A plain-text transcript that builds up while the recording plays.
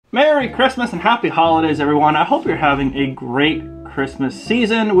Merry Christmas and Happy Holidays, everyone. I hope you're having a great Christmas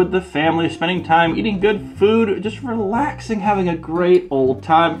season with the family, spending time eating good food, just relaxing, having a great old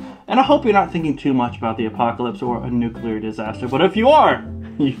time. And I hope you're not thinking too much about the apocalypse or a nuclear disaster. But if you are,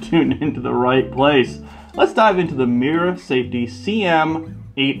 you tuned into the right place. Let's dive into the MIRA Safety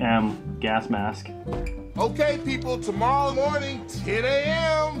CM-8M gas mask. Okay, people, tomorrow morning, 10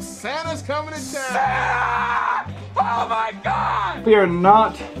 a.m., Santa's coming to town. Santa! Oh my God! We are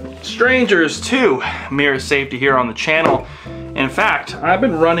not strangers to MIRA Safety here on the channel. In fact, I've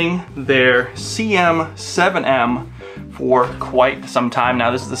been running their CM-7M for quite some time now.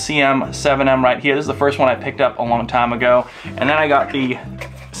 This is the CM-7M right here. This is the first one I picked up a long time ago. And then I got the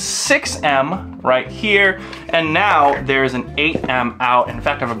 6M right here, and now there's an 8M out. In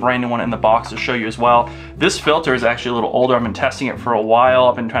fact, I have a brand new one in the box to show you as well. This filter is actually a little older. I've been testing it for a while.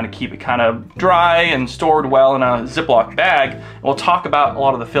 I've been trying to keep it kind of dry and stored well in a Ziploc bag. We'll talk about a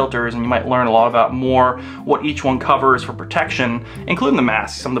lot of the filters, and you might learn a lot about more what each one covers for protection, including the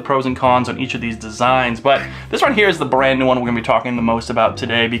masks, some of the pros and cons on each of these designs. But this one here is the brand new one we're gonna be talking the most about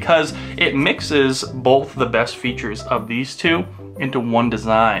today because it mixes both the best features of these two into one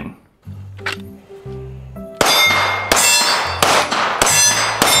design.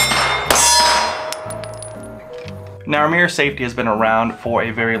 Now, MIRA Safety has been around for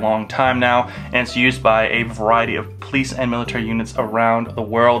a very long time now, and it's used by a variety of police and military units around the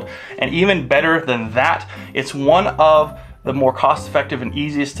world. And even better than that, it's one of the more cost-effective and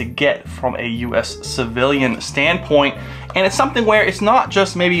easiest to get from a US civilian standpoint. And it's something where it's not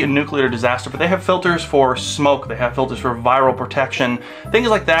just maybe a nuclear disaster, but they have filters for smoke, they have filters for viral protection, things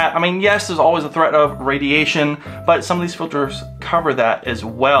like that. I mean, yes, there's always a threat of radiation, but some of these filters cover that as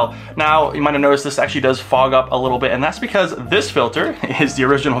well. Now, you might have noticed this actually does fog up a little bit, and that's because this filter is the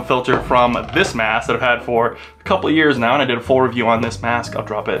original filter from this mask that I've had for a couple of years now, and I did a full review on this mask. I'll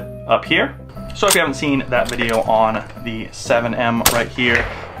drop it up here. So if you haven't seen that video on the 7M right here,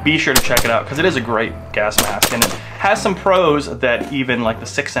 be sure to check it out because it is a great gas mask and it has some pros that even like the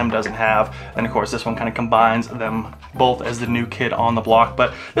 6M doesn't have. And of course this one kind of combines them both as the new kid on the block.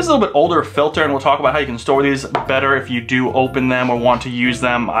 But this is a little bit older filter, and we'll talk about how you can store these better if you do open them or want to use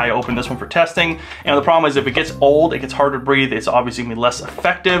them. I opened this one for testing, and the problem is if it gets old, it gets hard to breathe. It's obviously gonna be less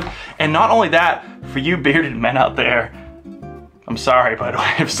effective. And not only that, for you bearded men out there, I'm sorry, but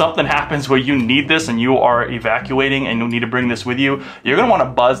if something happens where you need this and you are evacuating and you need to bring this with you, you're gonna wanna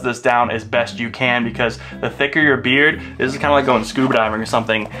buzz this down as best you can, because the thicker your beard, this is kind of like going scuba diving or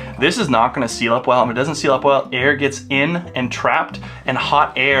something. This is not gonna seal up well. If it doesn't seal up well, air gets in and trapped, and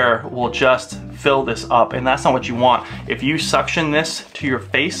hot air will just fill this up, and that's not what you want. If you suction this to your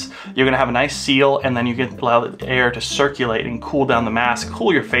face, you're gonna have a nice seal, and then you can allow the air to circulate and cool down the mask,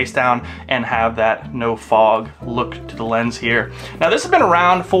 cool your face down, and have that no fog look to the lens here. Now this has been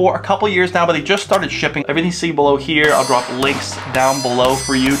around for a couple years now, but they just started shipping. Everything you see below here, I'll drop links down below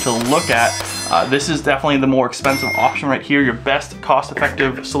for you to look at. This is definitely the more expensive option right here. Your best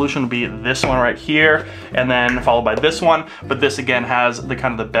cost-effective solution would be this one right here, and then followed by this one. But this again has the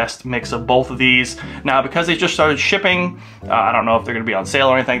kind of the best mix of both of these. Now, because they just started shipping, I don't know if they're gonna be on sale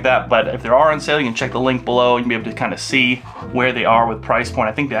or anything like that, but if they are on sale, you can check the link below and you'll be able to kind of see where they are with price point.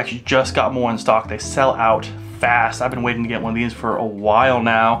 I think they actually just got more in stock. They sell out fast. I've been waiting to get one of these for a while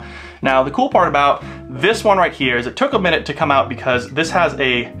now. Now, the cool part about this one right here is it took a minute to come out because this has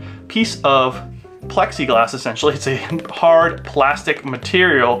a piece of plexiglass, essentially. It's a hard plastic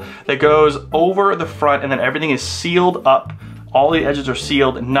material that goes over the front, and then everything is sealed up. All the edges are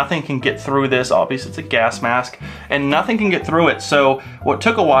sealed, nothing can get through this. Obviously it's a gas mask and nothing can get through it. So what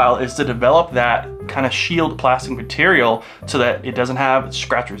took a while is to develop that kind of shield plastic material so that it doesn't have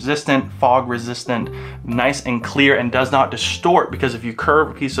scratch resistant, fog resistant, nice and clear, and does not distort, because if you curve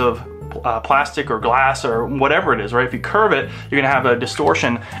a piece of plastic or glass or whatever it is, right? If you curve it, you're gonna have a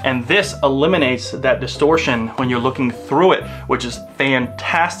distortion, and this eliminates that distortion when you're looking through it, which is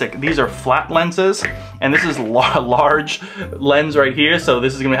fantastic. These are flat lenses, and this is a large lens right here, so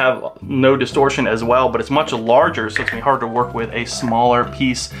this is gonna have no distortion as well, but it's much larger, so it's gonna be hard to work with a smaller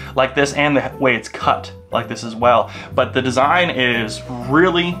piece like this, and the way it's cut like this as well. But the design is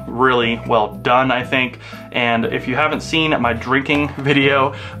really, really well done, I think. And if you haven't seen my drinking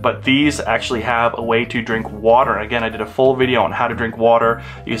video, but these actually have a way to drink water. Again, I did a full video on how to drink water.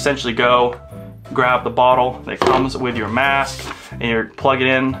 You essentially go, grab the bottle that comes with your mask, and you plug it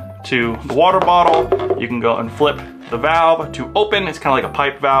in to the water bottle. You can go and flip the valve to open. It's kind of like a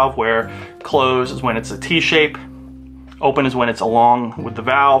pipe valve, where close is when it's a T-shape, open is when it's along with the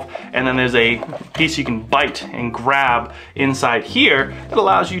valve, and then there's a piece you can bite and grab inside here that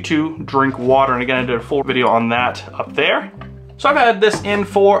allows you to drink water. And again, I did a full video on that up there. So I've had this in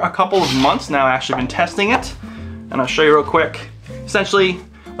for a couple of months now, actually been testing it, and I'll show you real quick. Essentially,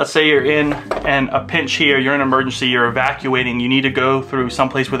 let's say you're in a pinch here, you're in an emergency, you're evacuating, you need to go through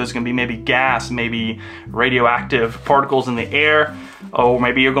someplace where there's gonna be maybe gas, maybe radioactive particles in the air, or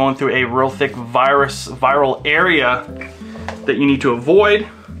maybe you're going through a real thick viral area that you need to avoid.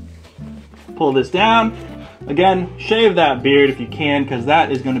 Pull this down. Again, shave that beard if you can, because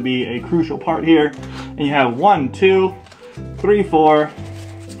that is gonna be a crucial part here. And you have 1, 2, 3, 4,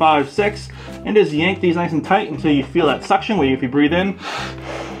 5, 6, and just yank these nice and tight until you feel that suction where if you breathe in,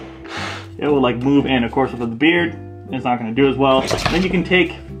 it will like move in. Of course, with the beard, it's not gonna do as well. Then you can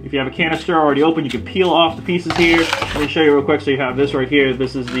take, if you have a canister already open, you can peel off the pieces here. Let me show you real quick. So you have this right here.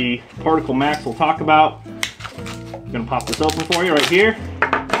 This is the particle max we'll talk about. I'm gonna pop this open for you right here.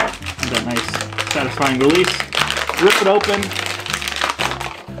 That nice, satisfying release. Rip it open.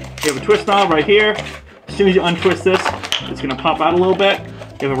 You have a twist knob right here. As soon as you untwist this, it's gonna pop out a little bit.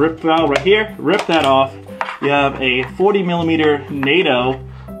 You have a rip valve right here. Rip that off. You have a 40mm NATO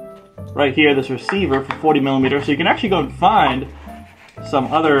right here, this receiver for 40mm. So you can actually go and find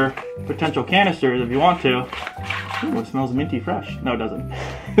some other potential canisters if you want to. Ooh, it smells minty fresh. No, it doesn't.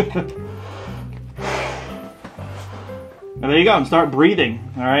 And there you go, and start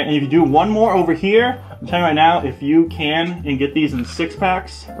breathing, all right? And if you do one more over here, I'm telling you right now, if you can and get these in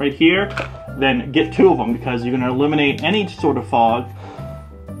 6-packs right here, then get 2 of them, because you're gonna eliminate any sort of fog,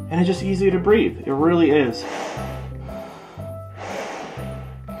 and it's just easier to breathe. It really is.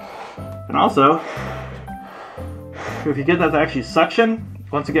 And also, if you get that to actually suction,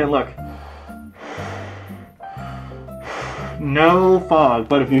 once again, look, no fog.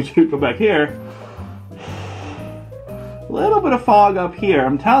 But if you do go back here, a little bit of fog up here,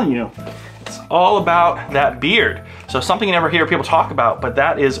 I'm telling you. It's all about that beard. So something you never hear people talk about, but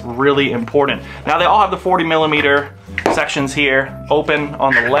that is really important. Now they all have the 40mm sections here open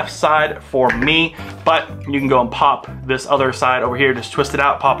on the left side for me, but you can go and pop this other side over here, just twist it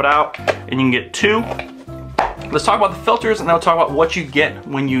out, pop it out, and you can get 2. Let's talk about the filters, and then we'll talk about what you get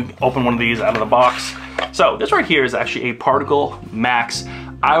when you open one of these out of the box. So this right here is actually a particle max.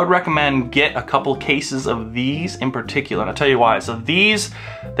 I would recommend get a couple cases of these in particular, and I'll tell you why. So these,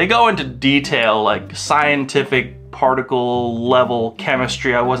 they go into detail, like scientific particle level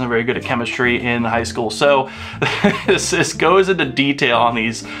chemistry. I wasn't very good at chemistry in high school, so this goes into detail on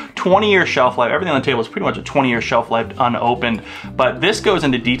these 20-year shelf life. Everything on the table is pretty much a 20-year shelf life unopened, but this goes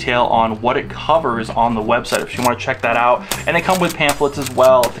into detail on what it covers on the website if you want to check that out. And they come with pamphlets as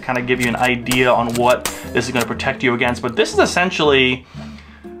well to kind of give you an idea on what this is going to protect you against. But this is essentially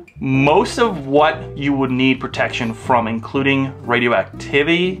most of what you would need protection from, including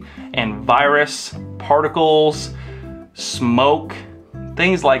radioactivity and virus, particles, smoke,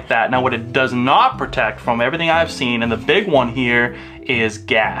 things like that. Now what it does not protect from, everything I've seen, and the big one here, is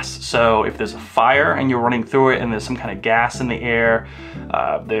gas. So if there's a fire and you're running through it and there's some kind of gas in the air,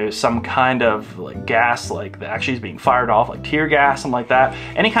 there's some kind of like gas like that actually is being fired off, like tear gas, something like that.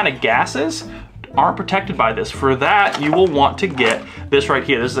 Any kind of gases aren't protected by this. For that, you will want to get this right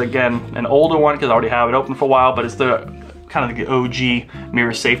here. This is again an older one because I already have it open for a while, but it's the kind of the OG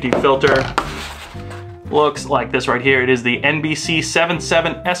MIRA safety filter. Looks like this right here. It is the NBC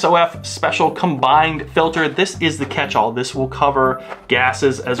 77 SOF special combined filter. This is the catch-all. This will cover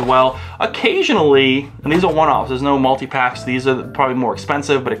gases as well. Occasionally, and these are one-offs, there's no multi-packs. These are probably more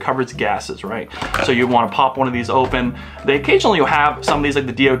expensive, but it covers gases, right? So you want to pop one of these open. They occasionally will have some of these, like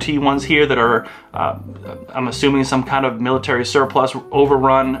the DOT ones here, that are, I'm assuming some kind of military surplus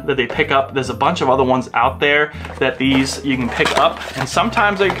overrun that they pick up. There's a bunch of other ones out there that these you can pick up, and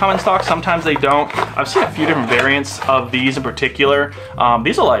sometimes they come in stock, sometimes they don't. I've seen a few different variants of these in particular.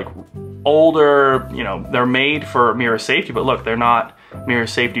 These are like older, you know, they're made for MIRA safety, but look, they're not MIRA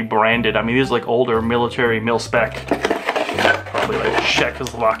safety branded. I mean, these are like older military mil-spec, probably like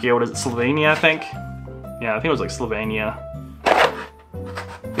Czechoslovakia, what is it, Slovenia, I think? Yeah, I think it was like Slovenia.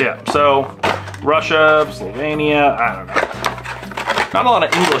 Yeah, so Russia, Slovenia, I don't know. Not a lot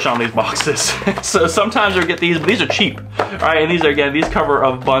of English on these boxes. So sometimes you'll get these, but these are cheap. All right, and these are, again, these cover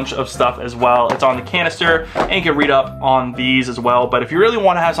a bunch of stuff as well. It's on the canister, and you can read up on these as well. But if you really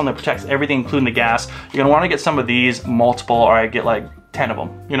want to have something that protects everything, including the gas, you're gonna want to get some of these multiple, or I get like 10 of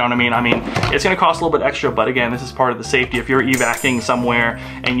them. You know what I mean? I mean, it's gonna cost a little bit extra, but again, this is part of the safety. If you're evacuating somewhere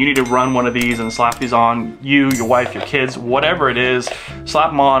and you need to run one of these and slap these on you, your wife, your kids, whatever it is,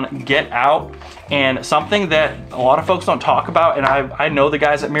 slap them on, get out, And something that a lot of folks don't talk about, and I know the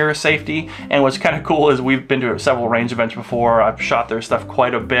guys at MIRA Safety, and what's kind of cool is we've been to several range events before. I've shot their stuff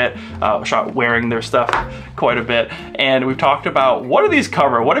quite a bit, shot wearing their stuff quite a bit, and we've talked about what do these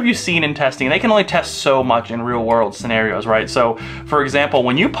cover? What have you seen in testing? They can only test so much in real world scenarios, right? So for example,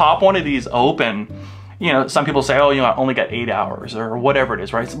 when you pop one of these open, you know, some people say, oh, you know, I only got 8 hours or whatever it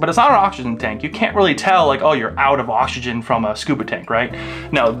is, right? But it's not an oxygen tank. You can't really tell like, oh, you're out of oxygen from a scuba tank, right?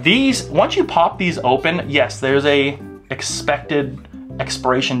 Now these, once you pop these open, yes, there's a expected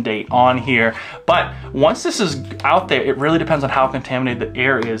expiration date on here, but once this is out there, it really depends on how contaminated the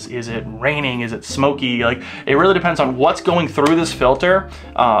air is. Is it raining? Is it smoky? Like, it really depends on what's going through this filter.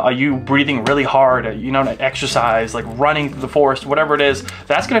 Are you breathing really hard? Are you know, exercise, like running through the forest, whatever it is,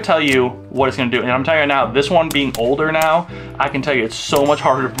 that's gonna tell you what it's gonna do. And I'm telling you now, this one being older now, I can tell you it's so much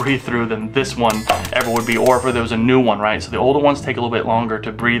harder to breathe through than this one ever would be, or if there was a new one, right? So the older ones take a little bit longer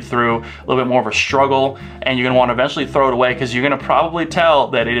to breathe through, a little bit more of a struggle, and you're gonna wanna eventually throw it away because you're gonna probably tell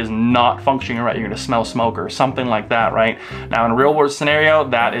that it is not functioning right. You're gonna smell smoke or something like that, right? Now in a real world scenario,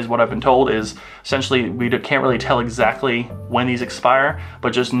 that is what I've been told is essentially we can't really tell exactly when these expire,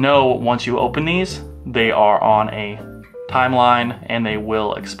 but just know once you open these, they are on a timeline and they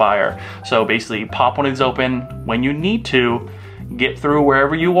will expire. So basically pop one of these open when you need to, get through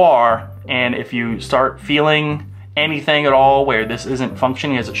wherever you are, and if you start feeling anything at all where this isn't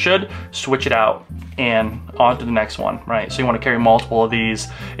functioning as it should, switch it out and on to the next one, right? So you want to carry multiple of these.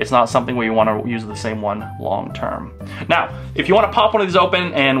 It's not something where you want to use the same one long term. Now, if you want to pop one of these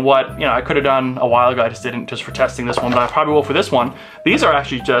open, and what, you know, I could have done a while ago, I just didn't, just for testing this one, but I probably will for this one. These are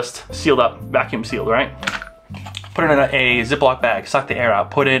actually just sealed up, vacuum sealed, right? Put it in a Ziploc bag, suck the air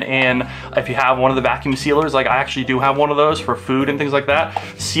out, put it in, if you have one of the vacuum sealers, like I actually do have one of those for food and things like that,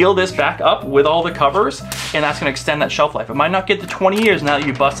 seal this back up with all the covers, and that's gonna extend that shelf life. It might not get to 20 years now that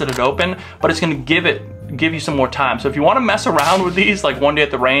you busted it open, but it's gonna give you some more time. So if you wanna mess around with these, like one day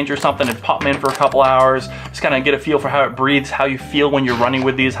at the range or something, and pop them in for a couple hours, just kinda get a feel for how it breathes, how you feel when you're running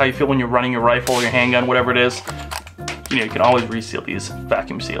with these, how you feel when you're running your rifle or your handgun, whatever it is, you know, you can always reseal these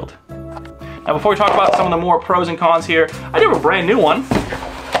vacuum sealed. Now before we talk about some of the more pros and cons here, I do have a brand new one.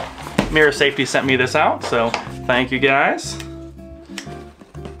 MIRA Safety sent me this out, so thank you guys.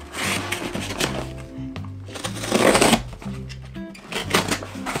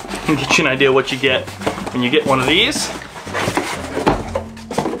 Get you an idea what you get when you get one of these.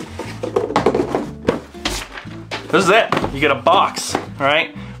 This is it, you get a box, all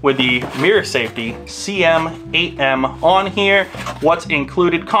right? With the MIRA Safety CM-8M on here. What's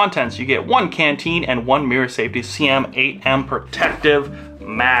included? Contents. You get 1 canteen and 1 MIRA Safety CM-8M protective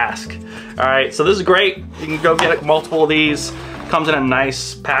mask. All right, so this is great. You can go get multiple of these. Comes in a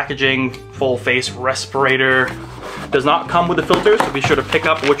nice packaging, full face respirator. Does not come with the filters, so be sure to pick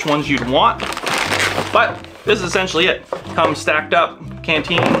up which ones you'd want. But this is essentially it. Comes stacked up,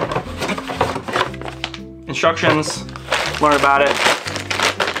 canteen, instructions, learn about it.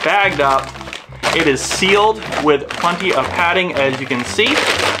 Bagged up. It is sealed with plenty of padding, as you can see.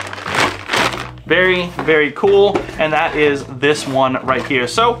 Very, very cool. And that is this one right here.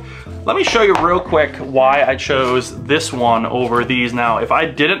 So let me show you real quick why I chose this one over these. Now, if I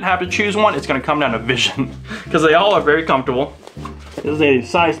didn't have to choose one, it's gonna come down to vision, because they all are very comfortable. This is a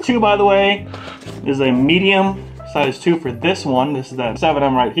size 2, by the way. This is a medium size 2 for this one. This is that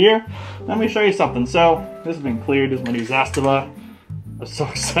 7M right here. Let me show you something. So this has been cleared. This is my new Zastava. I'm so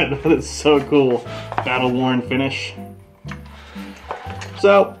excited about it. It's so cool. Battle worn finish.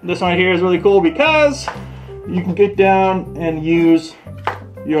 So this one right here is really cool because you can get down and use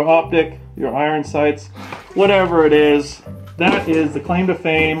your optic, your iron sights, whatever it is. That is the claim to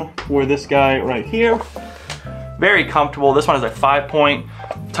fame for this guy right here. Very comfortable. This one has a 5-point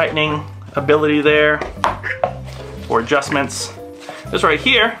tightening ability there for adjustments. This right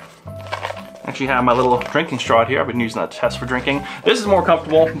here, actually have my little drinking straw here. I've been using that to test for drinking. This is more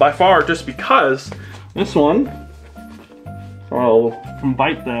comfortable by far just because this one, I'll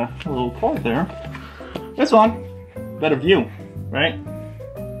bite the little cord there. This one, better view, right?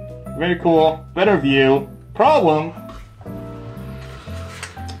 Very cool, better view. Problem,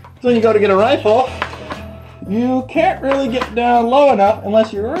 so when you go to get a rifle, you can't really get down low enough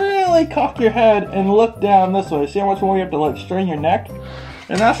unless you really cock your head and look down this way. See how much more you have to like strain your neck?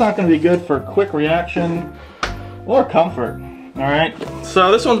 And that's not going to be good for quick reaction or comfort, all right? So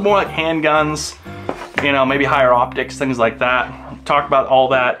this one's more like handguns, you know, maybe higher optics, things like that. Talked about all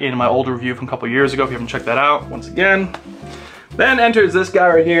that in my old review from a couple years ago if you haven't checked that out, once again. Then enters this guy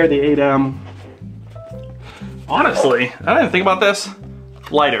right here, the 8M. Honestly, I didn't even think about this.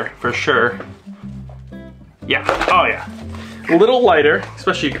 Lighter, for sure. Yeah, oh yeah. A little lighter,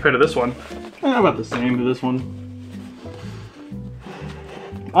 especially compared to this one. About the same for this one.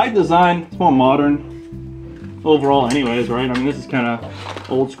 I like design, it's more modern overall anyways, right? I mean, this is kind of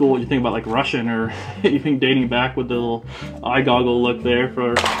old school, what you think about like Russian, or you think dating back with the little eye goggle look there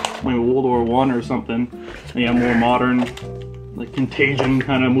for maybe World War I or something. And yeah, more modern, like Contagion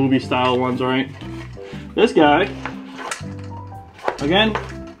kind of movie style ones, right? This guy, again,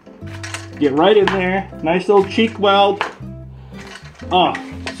 get right in there, nice little cheek weld. Oh,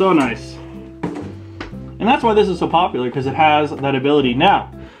 so nice. And that's why this is so popular, because it has that ability.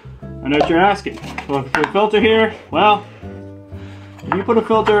 Now, I know what you're asking. Well, if you put a filter here, well, if you put a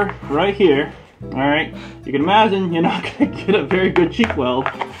filter right here, all right, you can imagine you're not gonna get a very good cheek weld.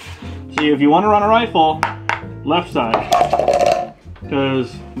 See, if you want to run a rifle, left side,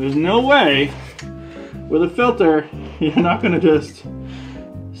 because there's no way with a filter you're not gonna just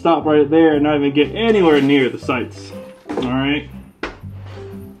stop right there and not even get anywhere near the sights. All right,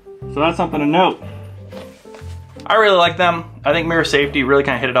 so that's something to note. I really like them. I think MIRA Safety really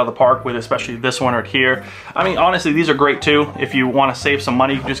kind of hit it out of the park with especially this one right here. I mean, honestly, these are great too. If you want to save some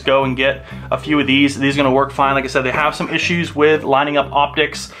money, you can just go and get a few of these. These are going to work fine. Like I said, they have some issues with lining up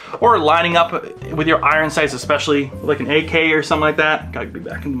optics or lining up with your iron sights, especially like an AK or something like that. Gotta be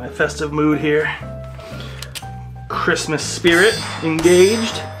back into my festive mood here. Christmas spirit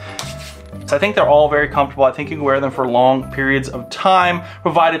engaged. I think they're all very comfortable. I think you can wear them for long periods of time,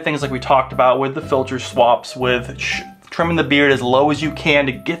 provided things like we talked about with the filter swaps, with trimming the beard as low as you can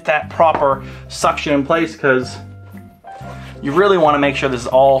to get that proper suction in place, because you really want to make sure this is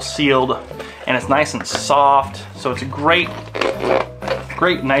all sealed and it's nice and soft. So it's a great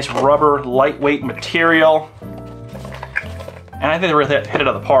nice rubber, lightweight material. And I think they really hit it out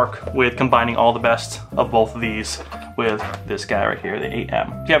of the park with combining all the best of both of these with this guy right here, the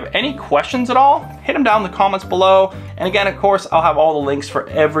 8M. If you have any questions at all, hit them down in the comments below. And again, of course, I'll have all the links for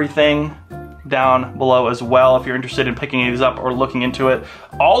everything down below as well if you're interested in picking these up or looking into it.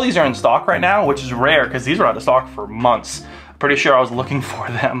 All these are in stock right now, which is rare because these were out of stock for months. Pretty sure I was looking for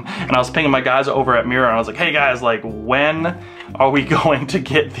them, and I was pinging my guys over at MIRA and I was like, hey guys, like, when are we going to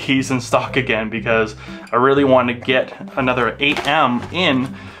get these in stock again? Because I really want to get another 8M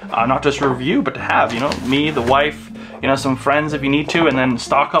in, not just review, but to have, you know, me, the wife, you know, some friends if you need to, and then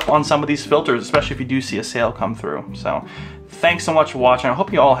stock up on some of these filters, especially if you do see a sale come through. So thanks so much for watching. I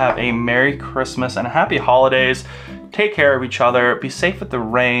hope you all have a Merry Christmas and Happy Holidays. Take care of each other, be safe at the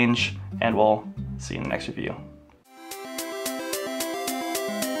range, and we'll see you in the next review.